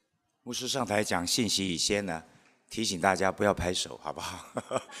牧师上台讲信息以前呢，提醒大家不要拍手，好不好？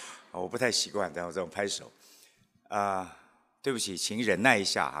我不太习惯这种拍手。对不起，请忍耐一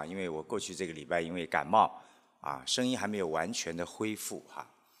下哈，因为我过去这个礼拜因为感冒声音还没有完全的恢复哈。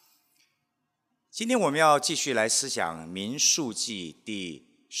今天我们要继续来思想民数记第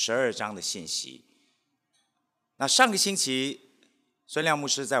12章的信息。那上个星期孙亮牧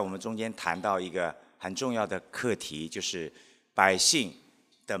师在我们中间谈到一个很重要的课题，就是百姓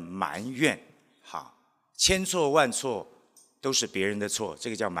的埋怨，千错万错都是别人的错，这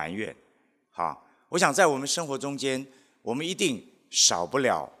个叫埋怨。我想在我们生活中间，我们一定少不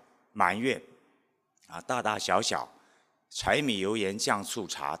了埋怨大大小小，柴米油盐酱醋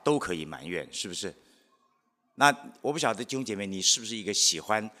茶都可以埋怨，是不是？那我不晓得弟兄姐妹，你是不是一个喜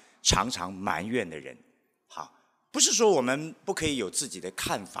欢常常埋怨的人？不是说我们不可以有自己的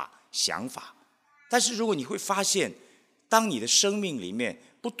看法、想法，但是如果你会发现，当你的生命里面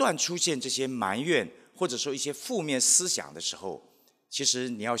不断出现这些埋怨，或者说一些负面思想的时候，其实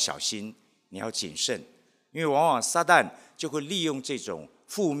你要小心，你要谨慎，因为往往撒旦就会利用这种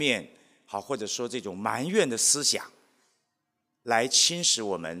负面或者说这种埋怨的思想，来侵蚀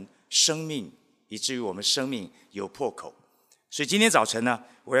我们生命，以至于我们生命有破口。所以今天早晨呢，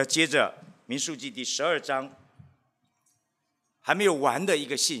我要接着民数记第12章还没有完的一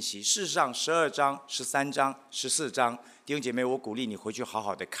个信息。事实上12章、13章、14章，弟兄姐妹，我鼓励你回去好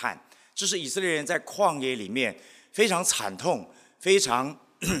好的看。这是以色列人在旷野里面非常惨痛、非常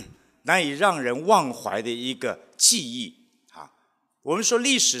难以让人忘怀的一个记忆。我们说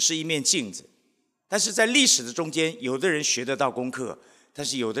历史是一面镜子，但是在历史的中间，有的人学得到功课，但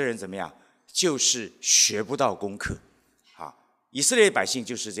是有的人怎么样，就是学不到功课。以色列百姓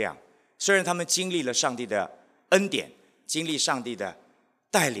就是这样，虽然他们经历了上帝的恩典，经历上帝的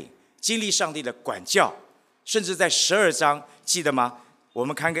带领，经历上帝的管教，甚至在12章，记得吗？我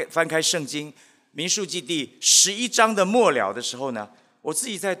们翻开圣经民数记第11章的末了的时候呢，我自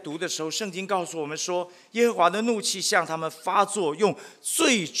己在读的时候，圣经告诉我们说，耶和华的怒气向他们发作，用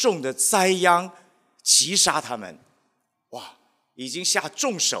最重的灾殃击杀他们。哇，已经下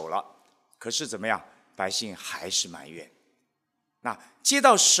重手了，可是怎么样？百姓还是埋怨。那接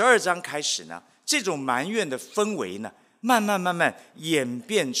到12章开始呢，这种埋怨的氛围呢，慢慢演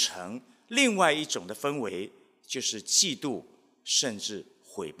变成另外一种的氛围，就是嫉妒甚至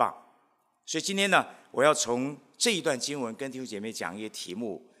毁谤。所以今天呢，我要从这一段经文跟弟兄姐妹讲一个题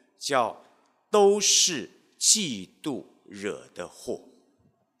目，叫都是嫉妒惹的祸。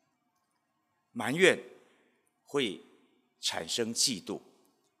埋怨会产生嫉妒，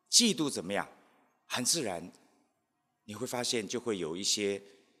嫉妒怎么样？很自然，你会发现就会有一些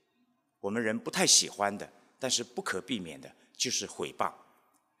我们人不太喜欢的，但是不可避免的就是毁谤。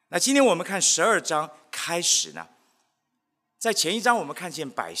那今天我们看12章开始呢，在前一章我们看见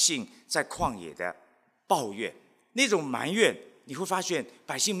百姓在旷野的抱怨，那种埋怨，你会发现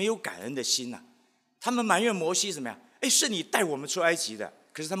百姓没有感恩的心他们埋怨摩西怎么样？是你带我们出埃及的，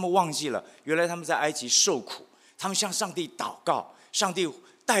可是他们忘记了，原来他们在埃及受苦，他们向上帝祷告，上帝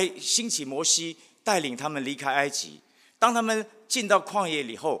兴起摩西带领他们离开埃及。当他们进到旷野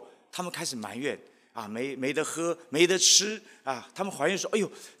以后，他们开始埋怨没得喝，没得吃他们怀怨说，哎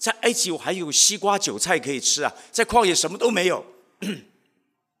呦，在埃及我还有西瓜韭菜可以吃在旷野什么都没有。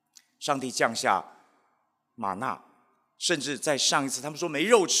上帝降下玛纳，甚至在上一次他们说没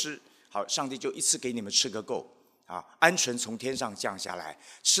肉吃，好，上帝就一次给你们吃个够鹌鹑从天上降下来，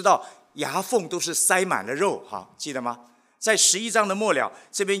吃到牙缝都是塞满了肉记得吗？在11章的末了，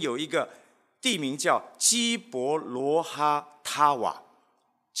这边有一个地名叫基伯罗哈他瓦，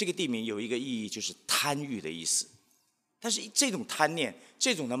这个地名有一个意义，就是贪欲的意思。但是这种贪念，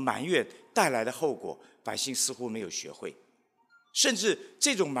这种的埋怨带来的后果，百姓似乎没有学会，甚至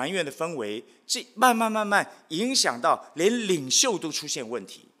这种埋怨的氛围，慢慢影响到连领袖都出现问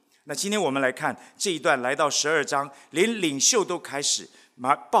题。那今天我们来看这一段，来到12章，连领袖都开始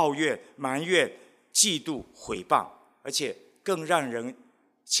抱怨、埋怨、嫉妒、毁谤，而且更让人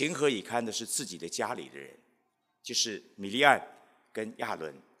情何以堪的是自己的家里的人，就是米利暗跟亚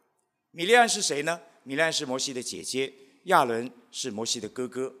伦。米利暗是谁呢？米利暗是摩西的姐姐，亚伦是摩西的哥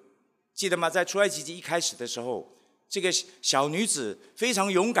哥。记得吗？在出埃及记一开始的时候，这个小女子非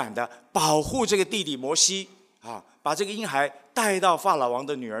常勇敢的保护这个弟弟摩西把这个婴孩带到法老王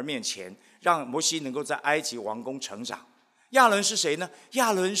的女儿面前，让摩西能够在埃及王宫成长。亚伦是谁呢？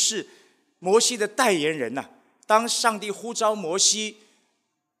亚伦是摩西的代言人当上帝呼召摩西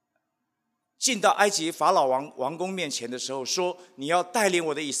进到埃及法老王宫面前的时候，说你要带领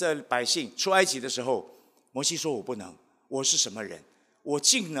我的以色列百姓出埃及的时候，摩西说我不能，我是什么人？我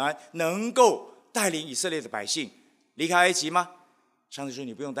竟然能够带领以色列的百姓离开埃及吗？上帝说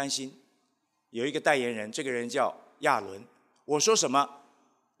你不用担心，有一个代言人，这个人叫亚伦，我说什么，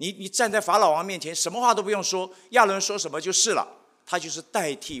你站在法老王面前，什么话都不用说，亚伦说什么就是了，他就是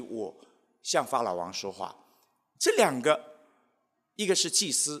代替我向法老王说话。这两个，一个是祭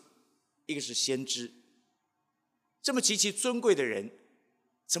司，一个是先知，这么极其尊贵的人，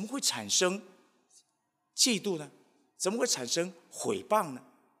怎么会产生嫉妒呢？怎么会产生毁谤呢？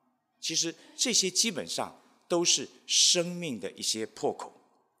其实这些基本上都是生命的一些破口。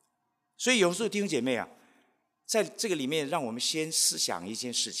所以有时候弟兄姐妹啊，在这个里面让我们先思想一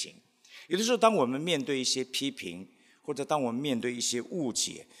件事情，有的时候当我们面对一些批评，或者当我们面对一些误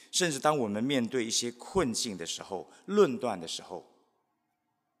解，甚至当我们面对一些困境的时候，论断的时候，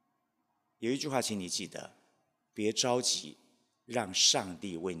有一句话请你记得，别着急，让上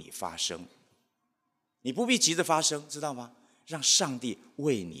帝为你发声。你不必急着发声，知道吗？让上帝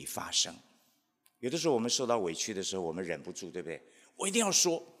为你发声。有的时候我们受到委屈的时候，我们忍不住，对不对？我一定要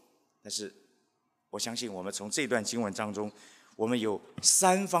说。但是我相信我们从这段经文当中，我们有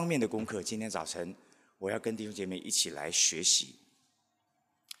3方面的功课，今天早晨我要跟弟兄姐妹一起来学习。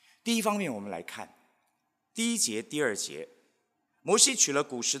第一方面我们来看第1节第2节，摩西娶了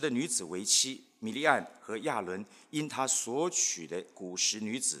古时的女子为妻，米利暗和亚伦因他所娶的古时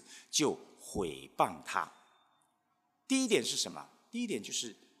女子就毁谤他。第一点是什么？第一点就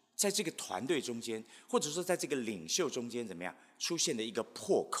是在这个团队中间，或者说在这个领袖中间，怎么样出现的一个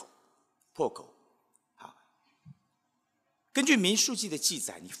破口？破口。好，根据民数记的记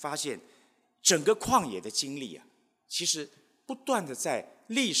载，你发现整个旷野的经历啊，其实不断的在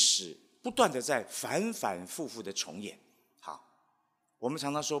历史，不断的在反反复复的重演。好，我们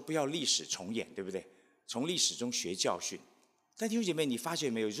常常说不要历史重演，对不对？从历史中学教训。但弟兄姐妹，你发觉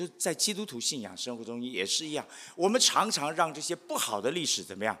没有，就是在基督徒信仰生活中也是一样，我们常常让这些不好的历史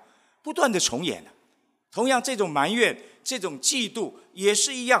怎么样，不断的重演了。同样，这种埋怨、这种嫉妒也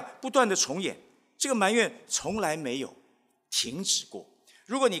是一样，不断的重演。这个埋怨从来没有停止过。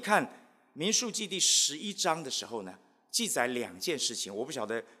如果你看民数记第11章的时候呢，记载2件事情，我不晓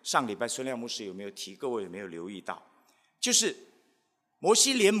得上礼拜孙亮牧师有没有提，各位有没有留意到？就是摩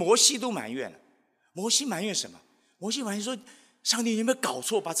西连摩西都埋怨了。摩西埋怨什么？摩西埋怨说：上帝，你有没有搞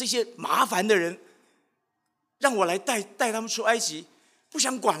错？把这些麻烦的人让我来带他们出埃及，不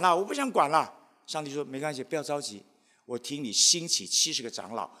想管了，我不想管了。上帝说：没关系，不要着急，我听你兴起70个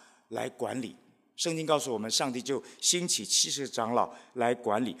长老来管理。圣经告诉我们，上帝就兴起70个长老来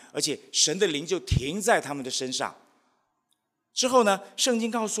管理，而且神的灵就停在他们的身上。之后呢，圣经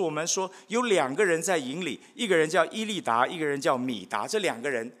告诉我们说，有2个人在营里，一个人叫伊利达，一个人叫米达。这2个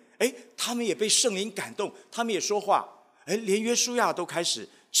人，他们也被圣灵感动，他们也说话。连约书亚都开始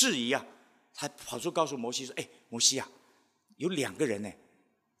质疑啊，他跑出告诉摩西说：摩西啊，有2个人呢，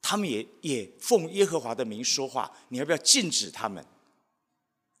他们也奉耶和华的名说话，你要不要禁止他们？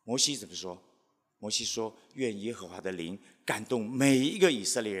摩西怎么说？摩西说：愿耶和华的灵感动每一个以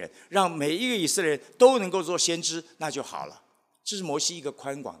色列人，让每一个以色列人都能够做先知，那就好了。这是摩西一个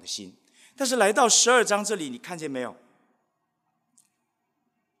宽广的心。但是来到12章这里，你看见没有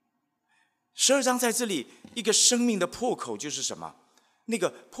？12章在这里一个生命的破口就是什么？那个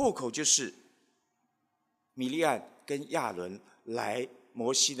破口就是米利暗跟亚伦来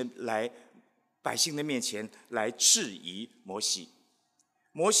百姓的面前来质疑摩西。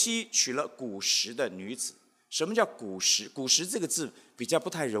摩西娶了古时的女子。什么叫古时？古时这个字比较不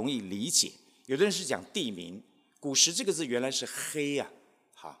太容易理解，有的人是讲地名。古时这个字原来是黑啊，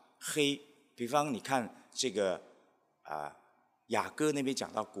黑。比方你看这个雅歌那边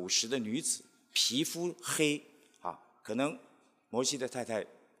讲到古时的女子皮肤黑，可能摩西的太太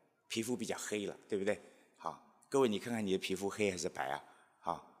皮肤比较黑了，对不对？各位你看看你的皮肤黑还是白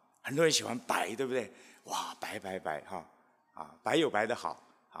啊？很多人喜欢白，对不对？哇，白白有白的好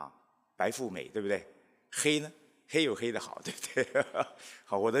白富美，对不对？黑呢？黑有黑的好，对不对？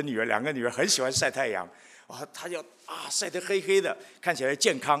好，我的2个女儿很喜欢晒太阳，她要晒得黑黑的，看起来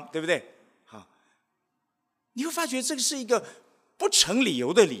健康，对不对？你会发觉这个是一个不成理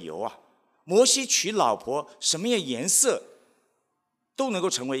由的理由啊！摩西娶老婆什么样颜色都能够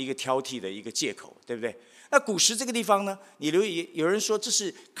成为一个挑剔的一个借口，对不对？那古时这个地方呢，你留意，有人说这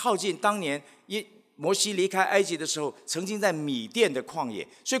是靠近当年摩西离开埃及的时候，曾经在米甸的旷野，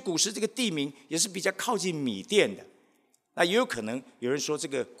所以古时这个地名也是比较靠近米甸的。那也有可能有人说，这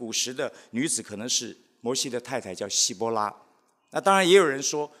个古时的女子可能是摩西的太太，叫希波拉。那当然也有人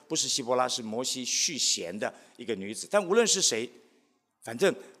说不是希波拉，是摩西续弦的一个女子。但无论是谁，反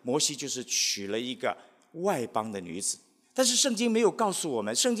正摩西就是娶了一个外邦的女子。但是圣经没有告诉我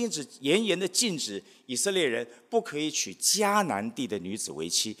们，圣经只严严的禁止以色列人不可以娶迦南地的女子为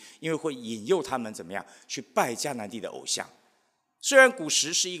妻，因为会引诱他们怎么样去拜迦南地的偶像。虽然古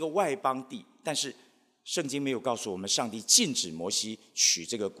时是一个外邦地，但是圣经没有告诉我们上帝禁止摩西娶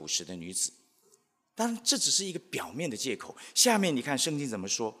这个古时的女子。当然这只是一个表面的借口，下面你看圣经怎么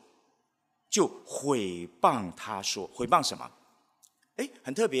说，就毁谤他说，毁谤什么？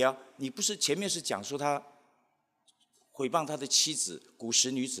很特别啊，你不是前面是讲说他毁谤他的妻子古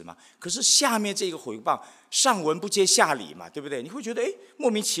时女子嘛？可是下面这个毁谤上文不接下理嘛，对不对？你会觉得莫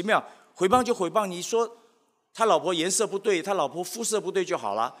名其妙，毁谤就毁谤，你说他老婆颜色不对，他老婆肤色不对就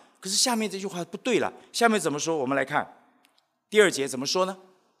好了。可是下面这句话不对了，下面怎么说？我们来看第2节怎么说呢？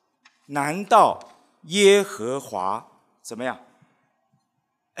难道耶和华怎么样？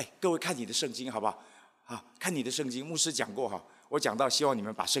各位看你的圣经好不好？看你的圣经，牧师讲过哈，我讲到希望你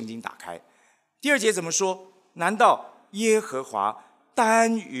们把圣经打开。第2节怎么说？难道耶和华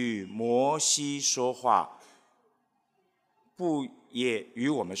单与摩西说话，不也与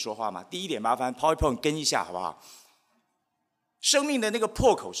我们说话吗？第一点麻烦 PowerPoint 跟一下好不好？生命的那个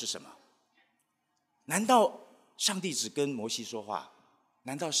破口是什么？难道上帝只跟摩西说话？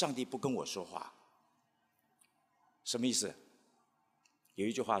难道上帝不跟我说话？什么意思？有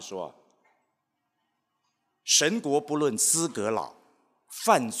一句话说，神国不论资格老，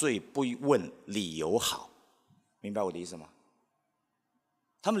犯罪不问理由好。明白我的意思吗？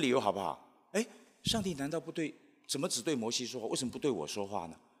他们理由好不好？上帝难道不对？怎么只对摩西说话？为什么不对我说话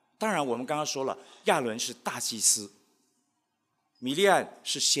呢？当然我们刚刚说了，亚伦是大祭司，米利暗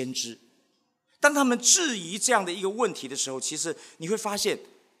是先知。当他们质疑这样的一个问题的时候，其实你会发现，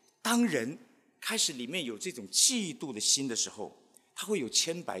当人开始里面有这种嫉妒的心的时候，他会有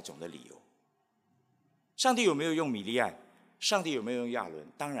千百种的理由。上帝有没有用米利暗？上帝有没有用亚伦？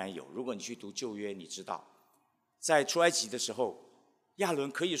当然有。如果你去读旧约，你知道在出埃及的时候，亚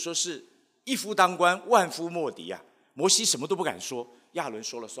伦可以说是一夫当关，万夫莫敌啊！摩西什么都不敢说，亚伦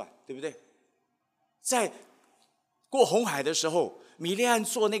说了算，对不对？在过红海的时候，米利暗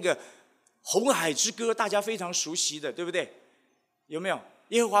做那个红海之歌，大家非常熟悉的，对不对？有没有？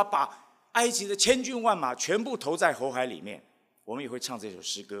耶和华把埃及的千军万马全部投在红海里面，我们也会唱这首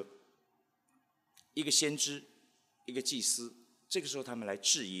诗歌。一个先知，一个祭司，这个时候他们来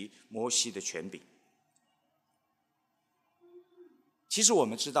质疑摩西的权柄。其实我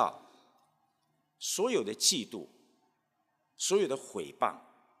们知道，所有的嫉妒，所有的毁谤，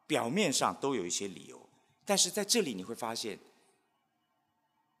表面上都有一些理由，但是在这里你会发现，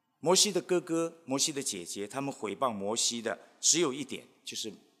摩西的哥哥、摩西的姐姐，他们毁谤摩西的只有一点，就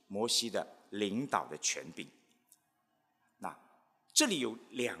是摩西的领导的权柄。那这里有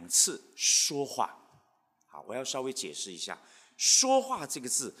2次说话，好，我要稍微解释一下，说话这个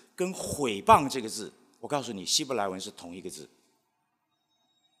字跟毁谤这个字，我告诉你，希伯来文是同一个字。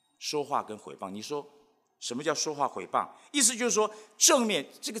说话跟毁谤，你说什么叫说话毁谤？意思就是说，正面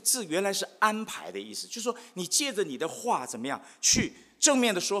这个字原来是安排的意思，就是说你借着你的话怎么样去正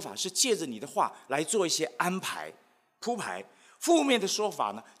面的说法是借着你的话来做一些安排铺排，负面的说法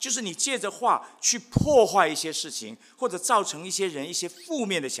呢，就是你借着话去破坏一些事情，或者造成一些人一些负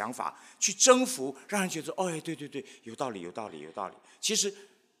面的想法，去征服，让人觉得对，有道理。其实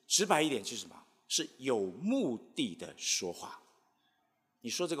直白一点就是什么？是有目的的说话。你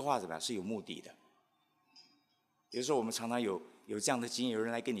说这个话怎么样？是有目的的。有时候我们常常有这样的经验，有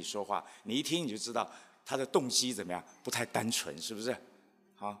人来跟你说话，你一听你就知道他的动机怎么样，不太单纯，是不是？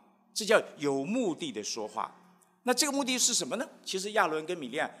好，这叫有目的的说话。那这个目的是什么呢？其实亚伦跟米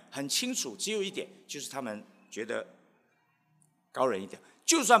利暗很清楚，只有一点，就是他们觉得高人一点，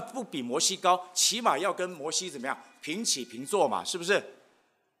就算不比摩西高，起码要跟摩西怎么样平起平坐嘛，是不是？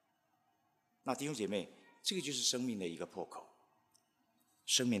那弟兄姐妹，这个就是生命的一个破口。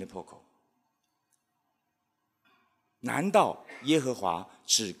生命的破口。难道耶和华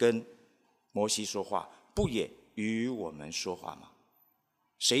只跟摩西说话，不也与我们说话吗？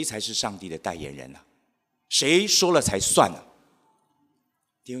谁才是上帝的代言人呢？谁说了才算呢？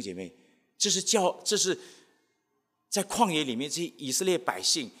弟兄姐妹，这是在旷野里面这些以色列百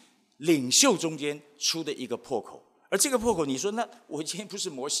姓领袖中间出的一个破口。而这个破口，你说那我今天不是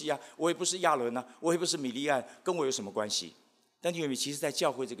摩西啊，我也不是亚伦啊，我也不是米利暗，跟我有什么关系？但弟兄姐妹，其实在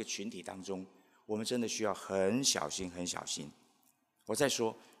教会这个群体当中，我们真的需要很小心很小心。我再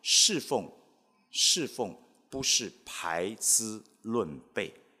说，侍奉不是排资论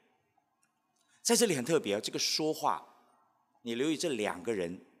辈。在这里很特别，这个说话，你留意这2个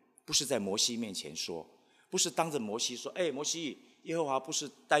人不是在摩西面前说，不是当着摩西说，摩西，耶和华不是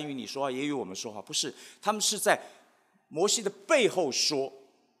单与你说话，也与我们说话，不是，他们是在摩西的背后说。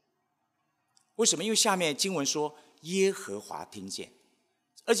为什么？因为下面经文说耶和华听见，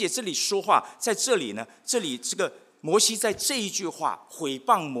而且这里说话，在这里呢，这里这个摩西在这一句话毁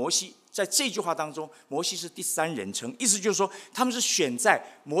谤摩西，在这句话当中，摩西是第三人称，意思就是说，他们是选在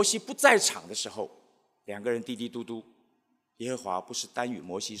摩西不在场的时候，两个人嘀嘀嘟嘟，耶和华不是单与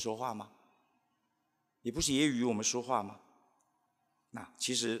摩西说话吗？也不是也与我们说话吗？那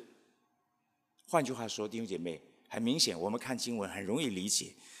其实，换句话说，弟兄姐妹，很明显，我们看经文很容易理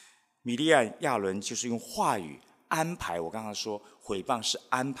解，米利暗、亚伦就是用话语安排。我刚刚说，毁谤是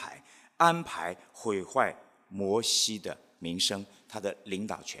安排毁坏摩西的名声，他的领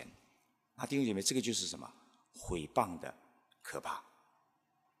导权。那弟兄姐妹，这个就是什么？毁谤的可怕。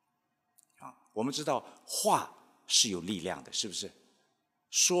我们知道话是有力量的，是不是？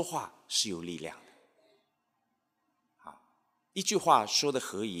说话是有力量的。一句话说的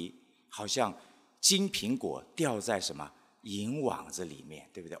合宜，好像金苹果掉在什么银网子里面，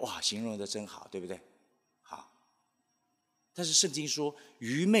对不对？哇，形容的真好，对不对？好。但是圣经说，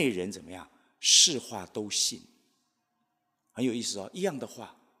愚昧人怎么样？是话都信。很有意思哦，一样的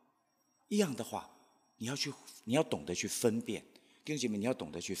话，你要懂得去分辨。弟兄姐妹，你要懂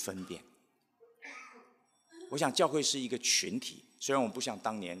得去分辨。我想教会是一个群体，虽然我们不像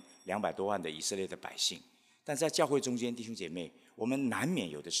当年200多万的以色列的百姓，但在教会中间，弟兄姐妹，我们难免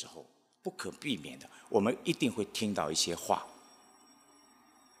有的时候不可避免的，我们一定会听到一些话。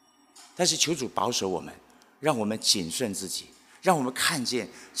但是求主保守我们，让我们谨慎自己，让我们看见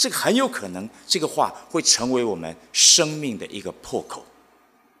这个很有可能，这个话会成为我们生命的一个破口。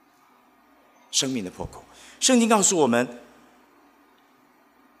生命的破口，圣经告诉我们，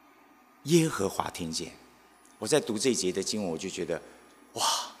耶和华听见。我在读这一节的经文，我就觉得，哇，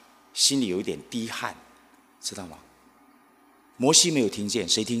心里有一点滴汗，知道吗？摩西没有听见，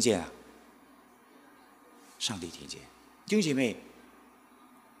谁听见啊？上帝听见。弟兄姐妹，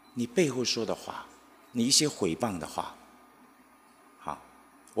你背后说的话，你一些毁谤的话，好，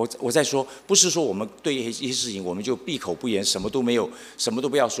我在说，不是说我们对一些事情我们就闭口不言，什么都没有，什么都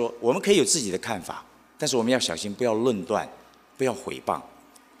不要说。我们可以有自己的看法，但是我们要小心，不要论断，不要毁谤。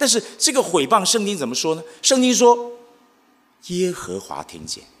但是这个毁谤，圣经怎么说呢？圣经说，耶和华听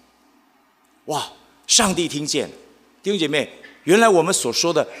见。哇，上帝听见。弟兄姐妹，原来我们所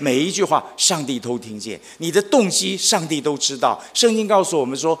说的每一句话，上帝都听见。你的动机，上帝都知道。圣经告诉我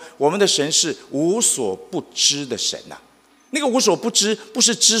们说，我们的神是无所不知的神呐。那个无所不知，不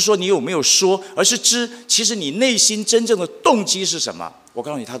是知说你有没有说，而是知其实你内心真正的动机是什么。我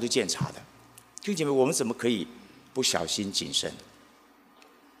告诉你，他都鉴察的。弟兄姐妹，我们怎么可以不小心谨慎？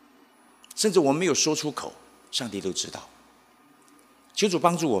甚至我们没有说出口，上帝都知道。求主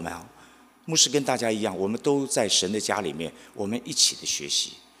帮助我们啊！牧师跟大家一样，我们都在神的家里面，我们一起的学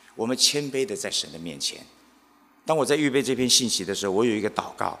习，我们谦卑的在神的面前。当我在预备这篇信息的时候，我有一个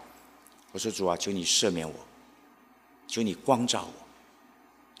祷告，我说：主啊，求你赦免我，求你光照我，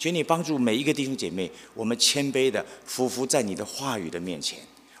求你帮助每一个弟兄姐妹，我们谦卑的匍匐在你的话语的面前，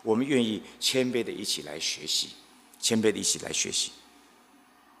我们愿意谦卑的一起来学习，谦卑的一起来学习。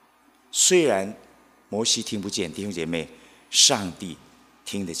虽然摩西听不见，弟兄姐妹，上帝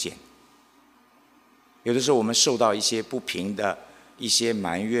听得见。有的时候我们受到一些不平的一些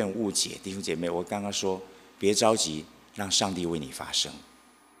埋怨误解，弟兄姐妹，我刚刚说别着急，让上帝为你发声。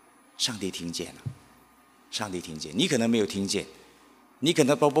上帝听见了，上帝听见，你可能没有听见，你可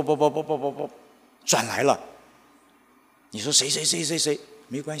能转来了。你说谁，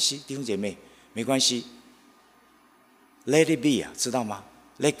没关系，弟兄姐妹，没关系 ，Let it be 啊，知道吗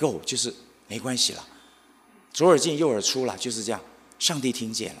？Let go 就是没关系了，左耳进右耳出了，就是这样。上帝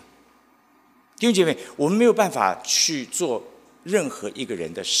听见了，弟兄姐妹，我们没有办法去做任何一个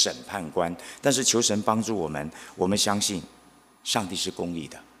人的审判官，但是求神帮助我们，我们相信上帝是公义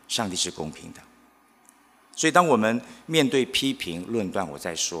的，上帝是公平的。所以当我们面对批评论断，我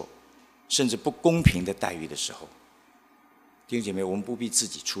在说甚至不公平的待遇的时候，弟兄姐妹，我们不必自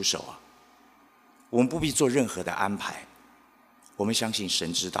己出手啊，我们不必做任何的安排。我们相信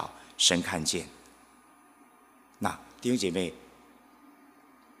神知道，神看见。那弟兄姐妹，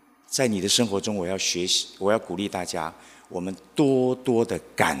在你的生活中，我要学习，我要鼓励大家，我们多多的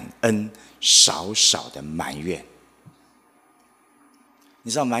感恩，少少的埋怨。你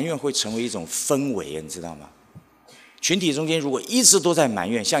知道埋怨会成为一种氛围，你知道吗？群体中间如果一直都在埋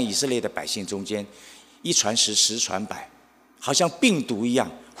怨，像以色列的百姓中间，一传十，十传百，好像病毒一样，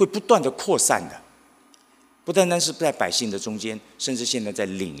会不断的扩散的。不单单是在百姓的中间，甚至现在在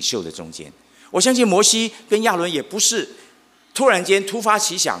领袖的中间。我相信摩西跟亚伦也不是突然间突发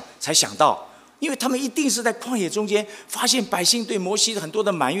奇想才想到，因为他们一定是在旷野中间发现百姓对摩西很多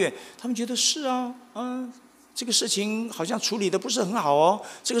的埋怨，他们觉得是啊，这个事情好像处理的不是很好哦，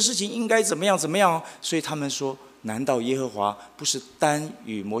这个事情应该怎么样怎么样哦，所以他们说：难道耶和华不是单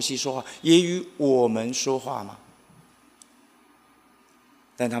与摩西说话，也与我们说话吗？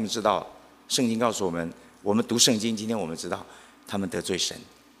但他们知道，圣经告诉我们，我们读圣经，今天我们知道他们得罪神，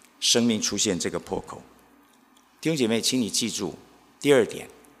生命出现这个破口。弟兄姐妹，请你记住第二点，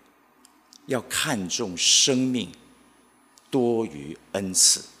要看重生命多于恩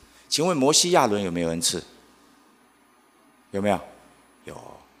赐。请问摩西亚伦有没有恩赐？有没有？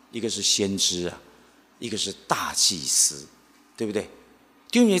有，一个是先知啊，一个是大祭司，对不对？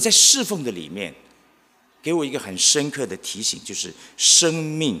弟兄姐妹，在侍奉的里面，给我一个很深刻的提醒，就是生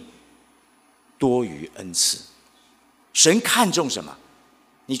命多于恩赐。神看重什么？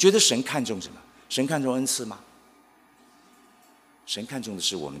你觉得神看重什么？神看重恩赐吗？神看重的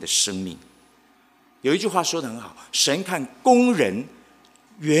是我们的生命。有一句话说得很好，神看工人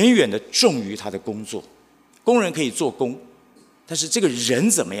远远的重于他的工作。工人可以做工，但是这个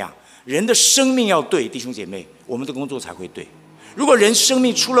人怎么样？人的生命要对，弟兄姐妹，我们的工作才会对。如果人生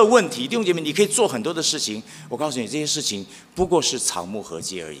命出了问题，弟兄姐妹，你可以做很多的事情，我告诉你，这些事情不过是草木禾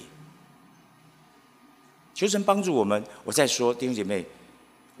秸而已。求神帮助我们。我再说，弟兄姐妹，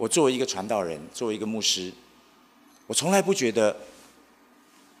我作为一个传道人，作为一个牧师，我从来不觉得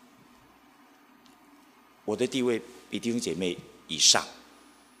我的地位比弟兄姐妹以上。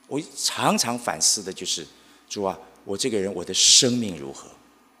我常常反思的就是，主啊，我这个人，我的生命如何？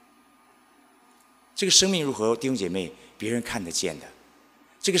这个生命如何，弟兄姐妹，别人看得见的；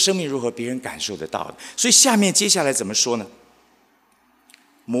这个生命如何，别人感受得到的。所以接下来怎么说呢？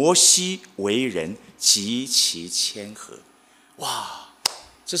摩西为人极其谦和。哇，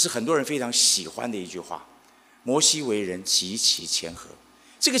这是很多人非常喜欢的一句话。摩西为人极其谦和。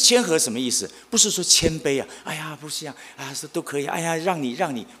这个谦和什么意思？不是说谦卑啊，哎呀，不是这样啊，是都可以，哎呀，让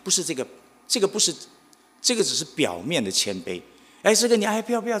你，不是这个，这个不是，这个只是表面的谦卑。哎，这个你哎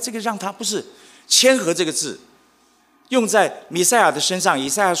不要，这个让他，不是。谦和这个字用在弥赛亚的身上，以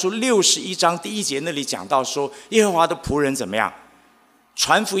赛亚书61章第1节那里讲到说，耶和华的仆人怎么样？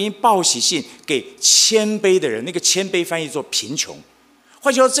传福音报喜信给谦卑的人，那个谦卑翻译作贫穷。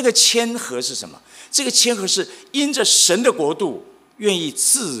换句话说，这个谦和是什么？这个谦和是因着神的国度，愿意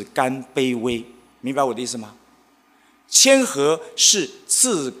自甘卑微。明白我的意思吗？谦和是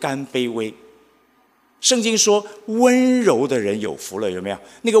自甘卑微。圣经说温柔的人有福了，有没有？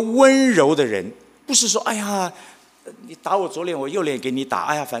那个温柔的人不是说哎呀，你打我左脸我右脸给你打，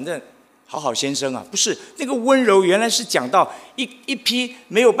哎呀反正好好先生啊，不是。那个温柔原来是讲到一匹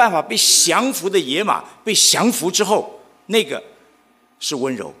没有办法被降服的野马被降服之后，那个是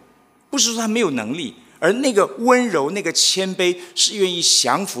温柔，不是说他没有能力，而那个温柔那个谦卑是愿意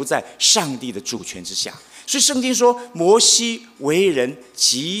降服在上帝的主权之下。所以圣经说摩西为人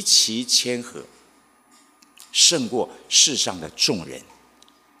极其谦和，胜过世上的众人。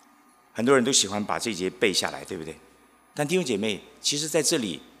很多人都喜欢把这节背下来，对不对？但弟兄姐妹，其实在这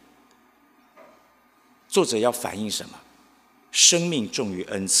里作者要反映什么？生命重于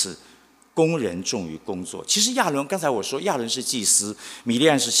恩赐，工人重于工作。其实亚伦，刚才我说亚伦是祭司，米利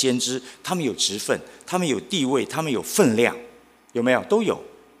暗是先知，他们有职分，他们有地位，他们有分量，有没有？都有。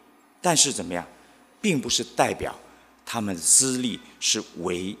但是怎么样？并不是代表他们的资历是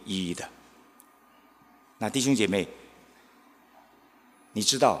唯一的。那弟兄姐妹，你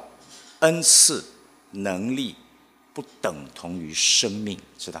知道恩赐能力不等同于生命，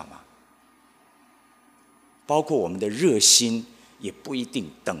知道吗？包括我们的热心也不一定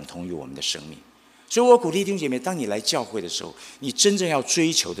等同于我们的生命。所以我鼓励弟兄姐妹，当你来教会的时候，你真正要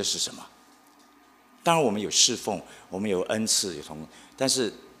追求的是什么？当然我们有侍奉，我们有恩赐，有同工，但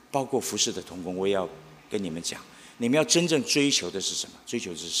是包括服侍的同工，我也要跟你们讲，你们要真正追求的是什么？追求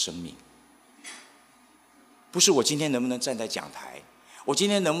的是生命。不是我今天能不能站在讲台，我今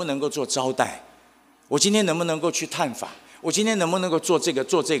天能不能够做招待，我今天能不能够去探访，我今天能不能够做这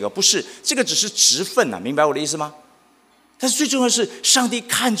个，不是，这个只是职分啊，明白我的意思吗？但是最重要的是，上帝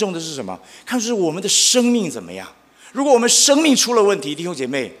看重的是什么？看重的是我们的生命怎么样。如果我们生命出了问题，弟兄姐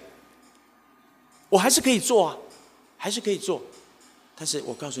妹，我还是可以做啊，还是可以做，但是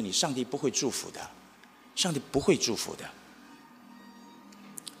我告诉你，上帝不会祝福的，上帝不会祝福的。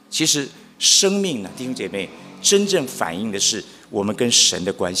其实生命呢，弟兄姐妹，真正反映的是我们跟神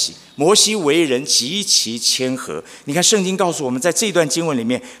的关系。摩西为人极其谦和。你看圣经告诉我们，在这段经文里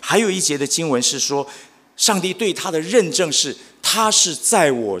面还有一节的经文是说，上帝对他的认证是，他是在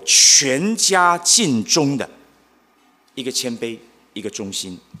我全家尽忠的。一个谦卑，一个忠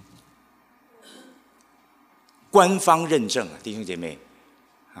心，官方认证啊，弟兄姐妹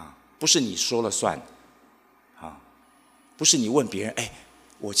啊，不是你说了算啊，不是你问别人，哎，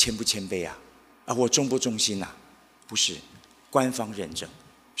我谦不谦卑啊？啊，我忠不忠心啊？不是，官方认证，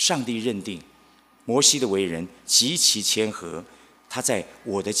上帝认定摩西的为人极其谦和，他在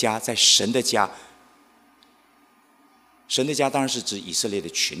我的家，在神的家神的家当然是指以色列的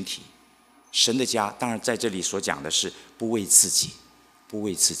群体，神的家当然在这里所讲的是不为自己，不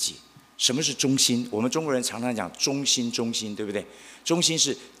为自己。什么是忠心？我们中国人常常讲忠心，忠心，对不对？忠心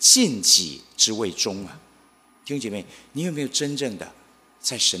是尽己之为忠啊。弟兄姐妹，你有没有真正的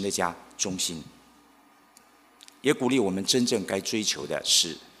在神的家忠心？也鼓励我们真正该追求的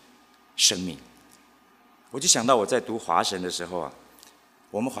是生命。我就想到我在读华神的时候啊，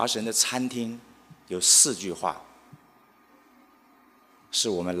我们华神的餐厅有4句话是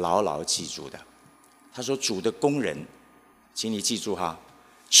我们牢牢记住的。他说：煮的工人，请你记住哈，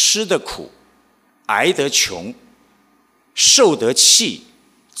吃得苦，挨得穷，受得气，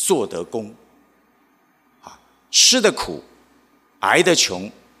做得工。吃得苦，挨得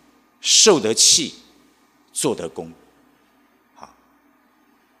穷，受得气，做得工。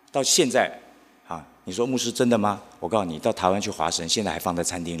到现在你说牧师真的吗？我告诉你，到台湾去华神，现在还放在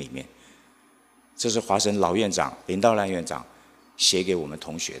餐厅里面。这是华神老院长林道兰院长写给我们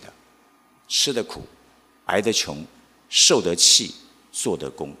同学的：吃得苦，挨得穷，受得气，做得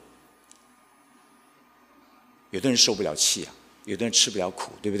工。有的人受不了气啊，有的人吃不了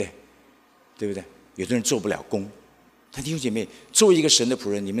苦，对不对？对不对？有的人做不了工。但弟兄姐妹，作为一个神的仆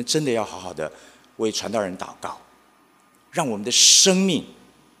人，你们真的要好好的为传道人祷告，让我们的生命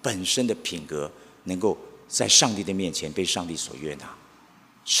本身的品格能够在上帝的面前被上帝所悦纳。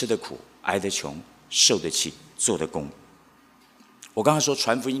吃得苦，挨得穷，受得气，做得工。我刚刚说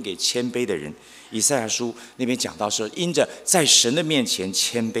传福音给谦卑的人，以赛亚书那边讲到说，因着在神的面前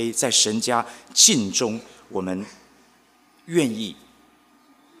谦卑，在神家尽忠，我们愿意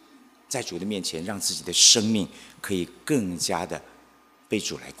在主的面前让自己的生命可以更加的被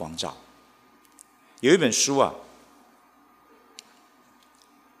主来光照。有一本书啊，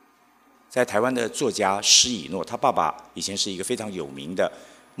在台湾的作家施以诺，他爸爸以前是一个非常有名的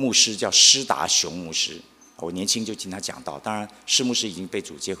牧师，叫施达雄牧师。我年轻就听他讲到，当然施牧师已经被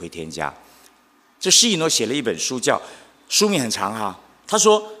主接回天家。这施以诺写了一本书，书名很长哈，他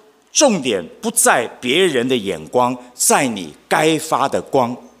说重点不在别人的眼光，在你该发的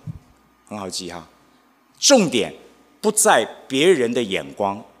光。很好记哈，重点不在别人的眼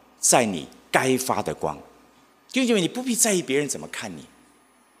光，在你该发的光。弟兄姐妹，你不必在意别人怎么看你，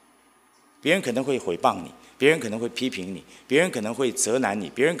别人可能会毁谤你，别人可能会批评你，别人可能会责难你，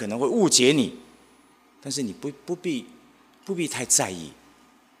别人可能会误解你，但是你不必太在意，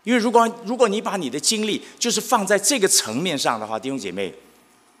因为如果你把你的精力就是放在这个层面上的话，弟兄姐妹，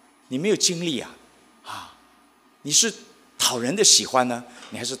你没有精力啊，你是讨人的喜欢呢，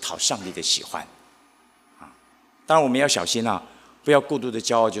你还是讨上帝的喜欢？当然我们要小心啊，不要过度的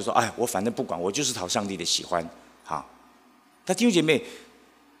骄傲，就说我反正不管，我就是讨上帝的喜欢。但弟兄姐妹，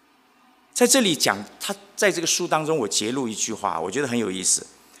在这里讲，他在这个书当中，我揭露一句话，我觉得很有意思。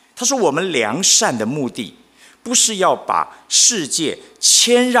他说，我们良善的目的，不是要把世界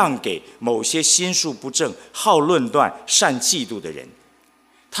谦让给某些心术不正、好论断、善嫉妒的人。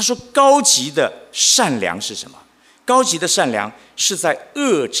他说，高级的善良是什么？高级的善良是在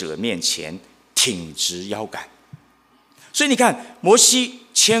恶者面前挺直腰杆。所以你看，摩西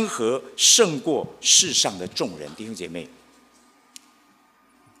谦和胜过世上的众人。弟兄姐妹，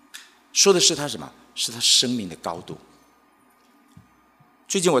说的是他什么？是他生命的高度。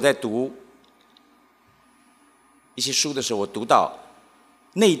最近我在读一些书的时候，我读到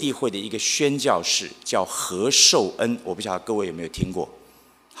内地会的一个宣教士叫何寿恩，我不晓得各位有没有听过。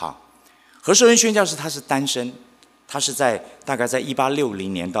何寿恩宣教士他是单身，他是大概在1860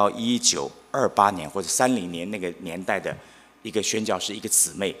年到1928年或者30年那个年代的一个宣教士，一个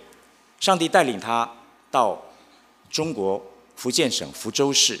姊妹。上帝带领他到中国福建省福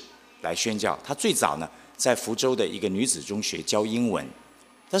州市来宣教。他最早呢在福州的一个女子中学教英文，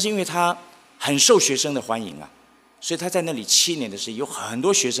但是因为他很受学生的欢迎啊，所以他在那里7年的时间，有很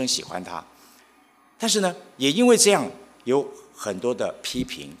多学生喜欢他。但是呢，也因为这样有很多的批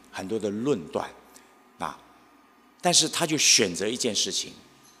评，很多的论断。但是他就选择一件事情，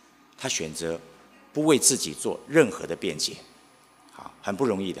他选择不为自己做任何的辩解，很不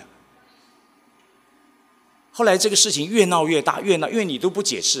容易的。后来这个事情越闹越大，因为你都不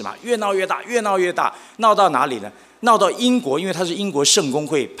解释嘛，越闹越大，越闹越大，闹到哪里呢？闹到英国，因为他是英国圣公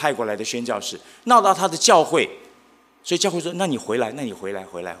会派过来的宣教士，闹到他的教会，所以教会说：“那你回来，那你回来。”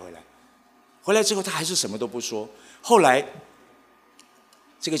回来之后，他还是什么都不说。后来，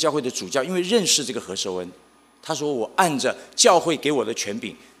这个教会的主教因为认识这个何寿恩，他说：“我按着教会给我的权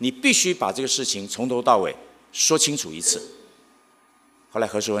柄，你必须把这个事情从头到尾说清楚一次。”后来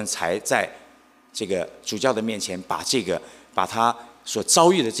何寿恩才在这个主教的面前把他所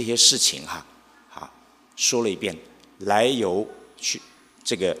遭遇的这些事情说了一遍，来龙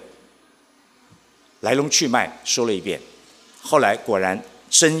去脉说了一遍，后来果然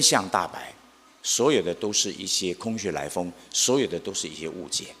真相大白，所有的都是一些空穴来风，所有的都是一些误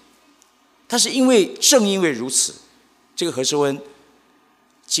解。但是正因为如此，这个何寿恩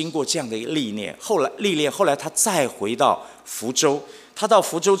经过这样的一个历练，后来他再回到福州。他到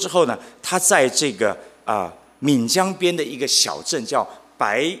福州之后呢，他在这个闽江边的一个小镇叫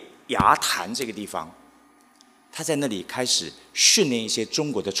白崖潭这个地方，他在那里开始训练一些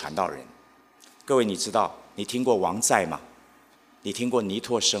中国的传道人。各位，你听过王在吗？你听过尼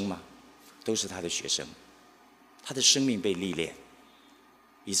拓生吗？都是他的学生。他的生命被历练，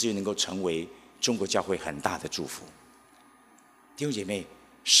以至于能够成为中国教会很大的祝福。弟兄姐妹，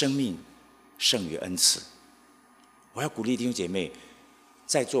生命胜于恩赐。我要鼓励弟兄姐妹，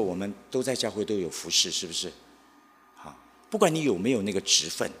在座我们都在教会都有服侍，是不是？好，不管你有没有那个职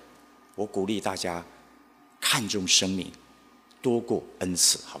分，我鼓励大家看重生命多过恩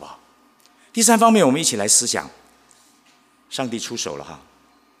赐，好不好？第三方面，我们一起来思想，上帝出手了哈！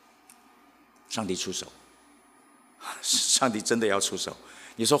上帝出手，上帝真的要出手。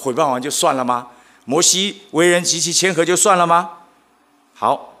你说毁谤完就算了吗？摩西为人极其谦和就算了吗？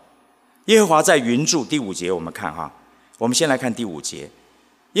好，耶和华在云柱，第5节我们看哈，我们先来看第5节。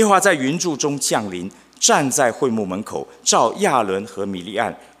耶和华在云柱中降临，站在会幕门口，召亚伦和米利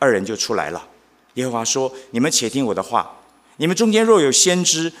暗2人就出来了。耶和华说：你们且听我的话，你们中间若有先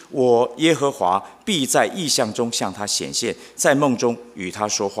知，我耶和华必在异象中向他显现，在梦中与他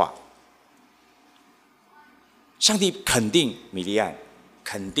说话。上帝肯定米利暗，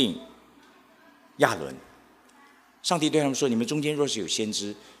肯定亚伦。上帝对他们说：你们中间若是有先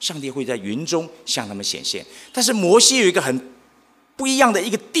知，上帝会在云中向他们显现。但是摩西有一个很不一样的一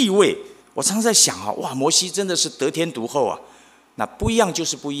个地位，我常常在想哇，摩西真的是得天独厚啊。那不一样就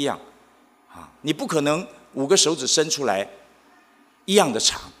是不一样你不可能5个手指伸出来一样的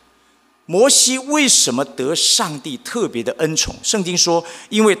长。摩西为什么得上帝特别的恩宠？圣经说，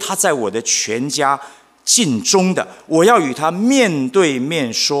因为他在我的全家尽忠的，我要与他面对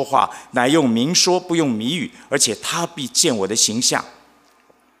面说话，乃用明说，不用谜语，而且他必见我的形象。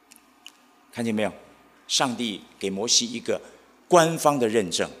看见没有？上帝给摩西一个官方的认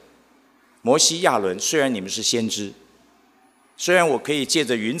证。摩西、亚伦，虽然你们是先知，虽然我可以借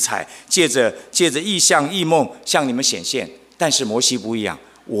着云彩，借着异象异梦向你们显现，但是摩西不一样，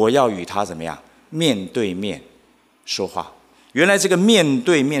我要与他怎么样？面对面说话。原来这个面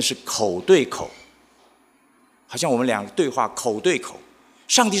对面是口对口，好像我们两个对话口对口。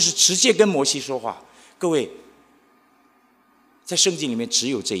上帝是直接跟摩西说话。各位，在圣经里面只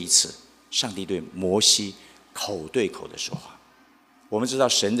有这一次，上帝对摩西口对口的说话。我们知道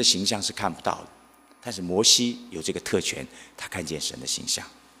神的形象是看不到的，但是摩西有这个特权，他看见神的形象。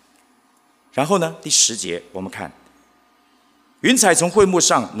然后呢，第10节我们看，云彩从会幕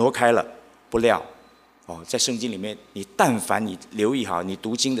上挪开了，不料在圣经里面，你但凡你留意好，你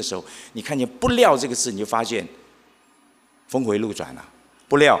读经的时候，你看见不料这个字，你就发现峰回路转了。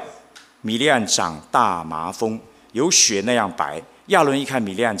不料米利暗长大麻风，有雪那样白。亚伦一看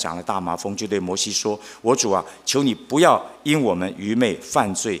米利暗长了大麻风，就对摩西说：我主啊，求你不要因我们愚昧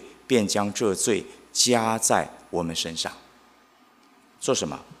犯罪，便将这罪加在我们身上。做什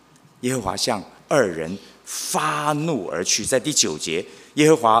么？耶和华向2人发怒而去。在第9节，耶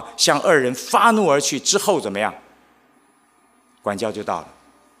和华向2人发怒而去之后怎么样？管教就到了。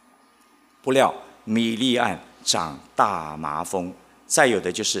不料米利暗长大麻风，再有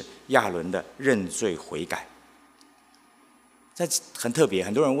的就是亚伦的认罪悔改。这很特别，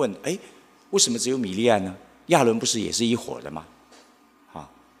很多人问：为什么只有米利暗呢？亚伦不是也是一伙的吗？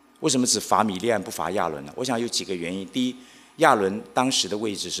为什么只罚米利暗不罚亚伦呢？我想有几个原因。第一，亚伦当时的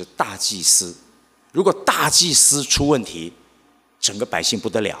位置是大祭司，如果大祭司出问题，整个百姓不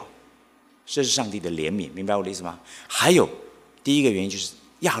得了，这是上帝的怜悯，明白我的意思吗？还有第一个原因就是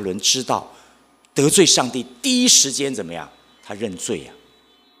亚伦知道得罪上帝，第一时间怎么样？他认罪啊，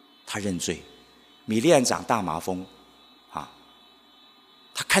他认罪。米利暗长大麻风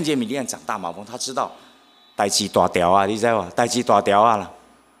他看见米利暗长大麻风，他知道代志大条啊，你知道吗？代志大条啊了，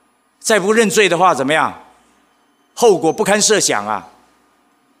再不认罪的话怎么样？后果不堪设想啊！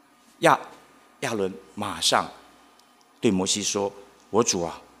亚伦马上对摩西说：我主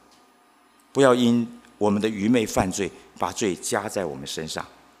啊，不要因我们的愚昧犯罪，把罪加在我们身上，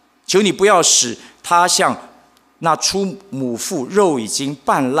求你不要使他像那出母腹肉已经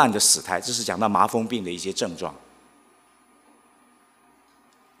半烂的死胎。这是讲到麻风病的一些症状。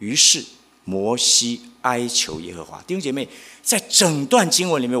于是摩西哀求耶和华。弟兄姐妹，在整段经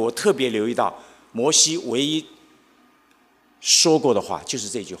文里面，我特别留意到摩西唯一说过的话就是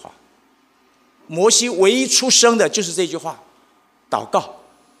这句话，摩西唯一出声的就是这句话，祷告。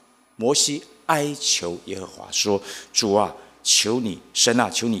摩西哀求耶和华说：主啊，求你，神啊，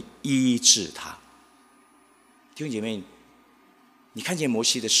求你医治他。弟兄姐妹，你看见摩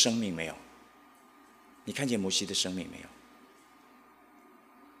西的生命没有？你看见摩西的生命没有？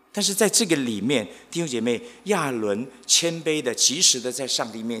但是在这个里面，弟兄姐妹，亚伦谦卑的、及时的在上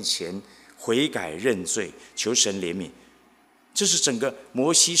帝面前悔改认罪，求神怜悯。这是整个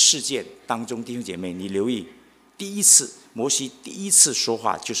摩西事件当中，弟兄姐妹，你留意，摩西第一次说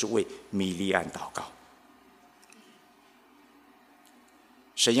话就是为米利暗祷告。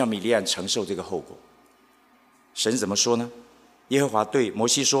神要米利暗承受这个后果。神怎么说呢？耶和华对摩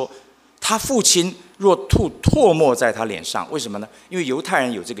西说，他父亲若吐唾沫在他脸上，为什么呢？因为犹太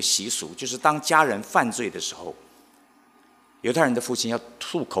人有这个习俗，就是当家人犯罪的时候，犹太人的父亲要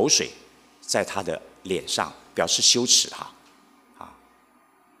吐口水在他的脸上，表示羞耻他。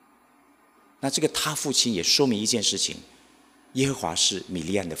那这个他父亲也说明一件事情，耶和华是米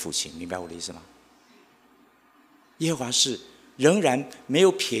利暗的父亲，明白我的意思吗？耶和华是仍然没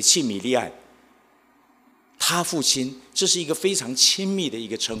有撇弃米利暗，他父亲，这是一个非常亲密的一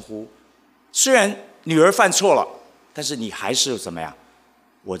个称呼。虽然女儿犯错了，但是你还是怎么样？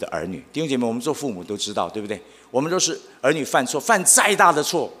我的儿女。弟兄姐妹，我们做父母都知道，对不对？我们都是儿女犯错，犯再大的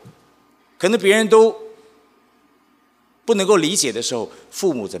错，可能别人都不能够理解的时候，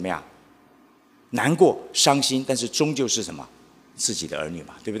父母怎么样？难过、伤心，但是终究是什么？自己的儿女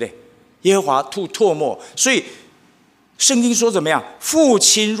嘛，对不对？耶和华吐唾沫，所以圣经说怎么样？父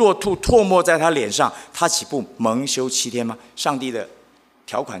亲若吐唾沫在他脸上，他岂不蒙羞7天吗？上帝的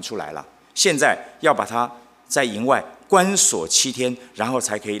条款出来了，现在要把他在营外关锁7天，然后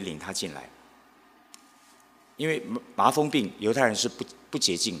才可以领他进来。因为麻风病，犹太人是不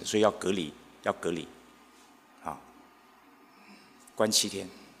洁净的，所以要隔离，关7天。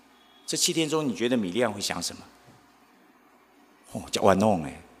这7天中，你觉得米利暗会想什么？叫我弄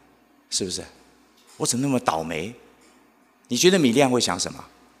是不是？我怎么那么倒霉？你觉得米利暗会想什么？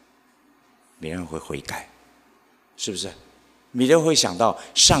米利暗会悔改，是不是？米利暗会想到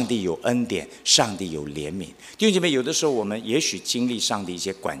上帝有恩典，上帝有怜悯。弟兄姐妹，有的时候我们也许经历上帝一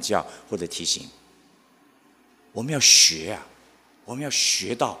些管教或者提醒，我们要学我们要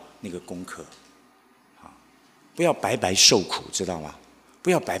学到那个功课，不要白白受苦，知道吗？不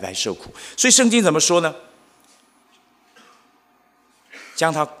要白白受苦。所以圣经怎么说呢？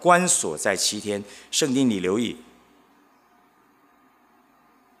将他关锁在7天。圣经你留意，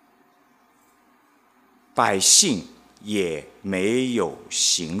百姓也没有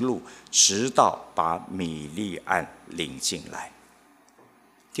行路，直到把米利暗领进来。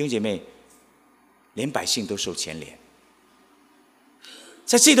弟兄姐妹，连百姓都受牵连。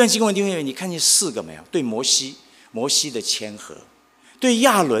在这段经文，弟兄姐妹，你看见4个没有？对摩西的谦和。对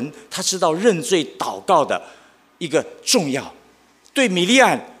亚伦，他知道认罪祷告的一个重要；对米利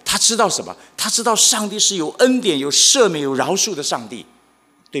暗，他知道什么？他知道上帝是有恩典、有赦免、有饶恕的上帝。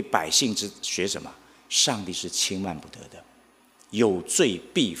对百姓学什么？上帝是轻慢不得的，有罪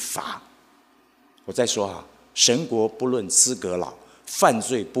必罚。我再说神国不论资格老，犯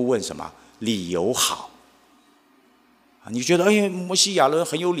罪不问什么理由好。你觉得摩西亚伦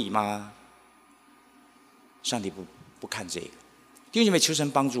很有理吗？上帝不看这个。弟兄姐妹，求神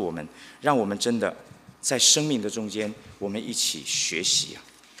帮助我们，让我们真的在生命的中间，我们一起学习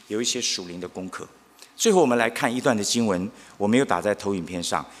有一些属灵的功课。最后，我们来看一段的经文，我没有打在投影片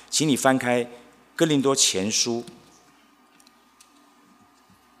上，请你翻开哥林多前书，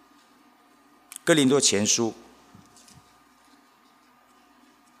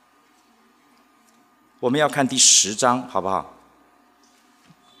我们要看第10章，好不好？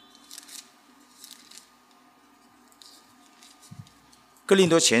哥林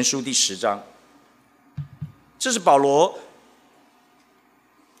多前书第10章，这是保罗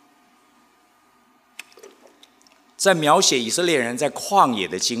在描写以色列人在旷野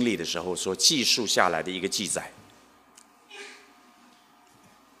的经历的时候所记述下来的一个记载。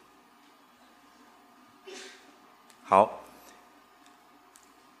好，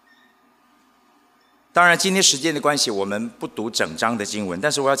当然今天时间的关系，我们不读整章的经文，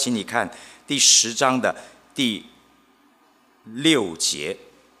但是我要请你看第10章的第6节，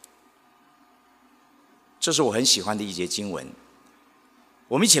这是我很喜欢的一节经文，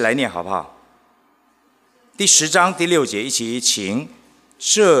我们一起来念好不好？第10章第6节，一起请。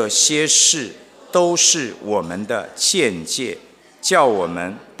这些事都是我们的鉴戒，叫我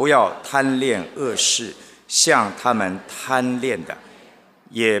们不要贪恋恶事，像他们贪恋的。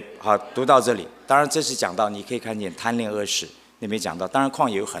也好，读到这里，当然这是讲到你可以看见贪恋恶事，那边讲到，当然旷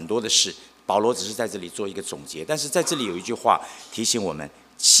野有很多的事，保罗只是在这里做一个总结，但是在这里有一句话提醒我们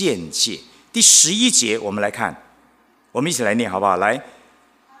鉴戒。第11节我们来看，我们一起来念好不好？来，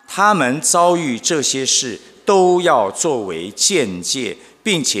他们遭遇这些事，都要作为鉴戒，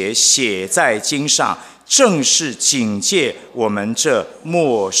并且写在经上，正是警戒我们这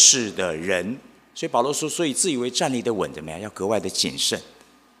末世的人。所以保罗说，所以自以为站立的稳，怎么样？要格外的谨慎，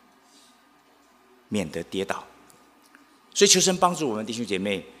免得跌倒。所以求神帮助我们弟兄姐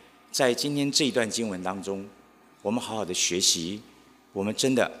妹，在今天这一段经文当中，我们好好的学习，我们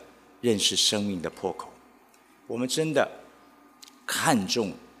真的认识生命的破口，我们真的看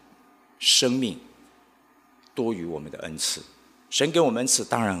重生命多于我们的恩赐。神给我们恩赐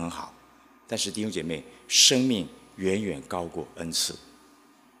当然很好，但是弟兄姐妹，生命远远高过恩赐。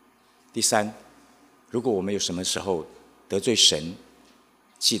第三，如果我们有什么时候得罪神，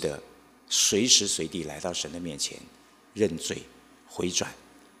记得随时随地来到神的面前认罪回转。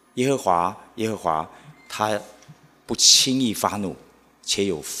耶和华他不轻易发怒，且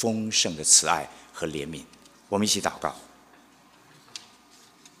有丰盛的慈爱和怜悯。我们一起祷告。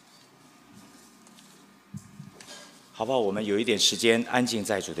好不好？我们有一点时间安静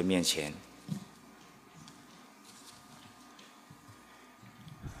在主的面前。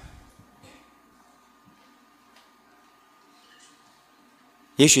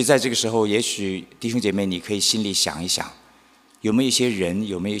也许在这个时候，也许弟兄姐妹，你可以心里想一想，有没有一些人，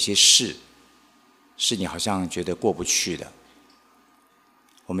有没有一些事，是你好像觉得过不去的？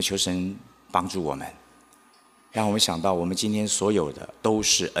我们求神帮助我们，让我们想到我们今天所有的都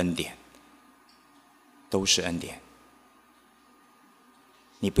是恩典，都是恩典。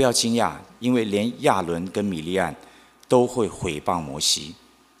你不要惊讶，因为连亚伦跟米利暗都会毁谤摩西，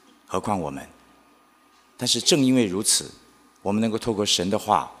何况我们？但是正因为如此，我们能够透过神的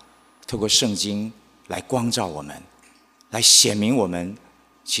话，透过圣经来光照我们，来显明我们，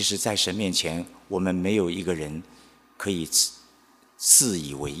其实在神面前，我们没有一个人可以自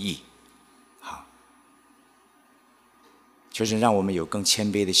以为意。好，求神让我们有更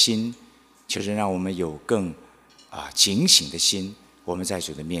谦卑的心，求神让我们有更警醒的心。我们在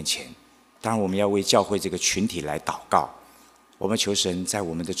主的面前，当然我们要为教会这个群体来祷告。我们求神在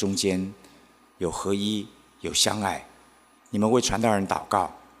我们的中间有合一，有相爱。你们为传道人祷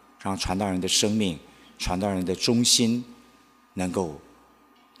告，让传道人的生命、传道人的忠心能够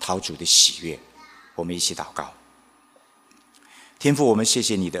讨主的喜悦。我们一起祷告。天父，我们谢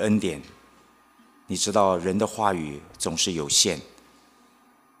谢你的恩典。你知道人的话语总是有限，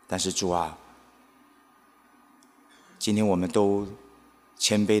但是主啊，今天我们都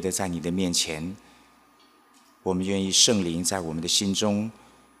谦卑的在你的面前，我们愿意圣灵在我们的心中，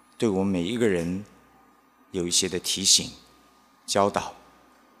对我们每一个人有一些的提醒、教导，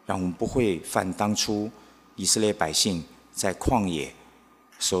让我们不会犯当初以色列百姓在旷野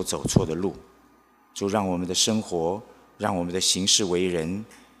所走错的路。主，让我们的生活，让我们的行事为人，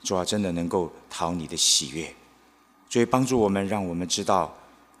主要真的能够讨你的喜悦。主也帮助我们，让我们知道，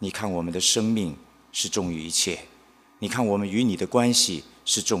你看我们的生命是重于一切，你看我们与你的关系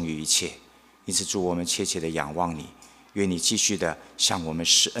是重于一切。因此主，我们切切的仰望你，愿你继续的向我们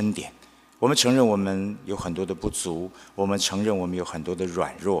施恩典。我们承认我们有很多的不足，我们承认我们有很多的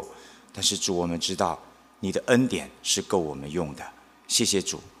软弱，但是主，我们知道你的恩典是够我们用的。谢谢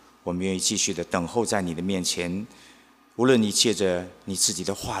主，我们愿意继续的等候在你的面前。无论你借着你自己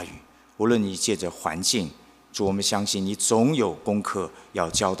的话语，无论你借着环境，主，我们相信你总有功课要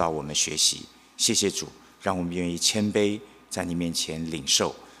教导我们学习。谢谢主，让我们愿意谦卑在你面前领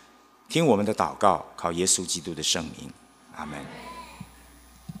受，听我们的祷告，靠耶稣基督的圣名，阿们。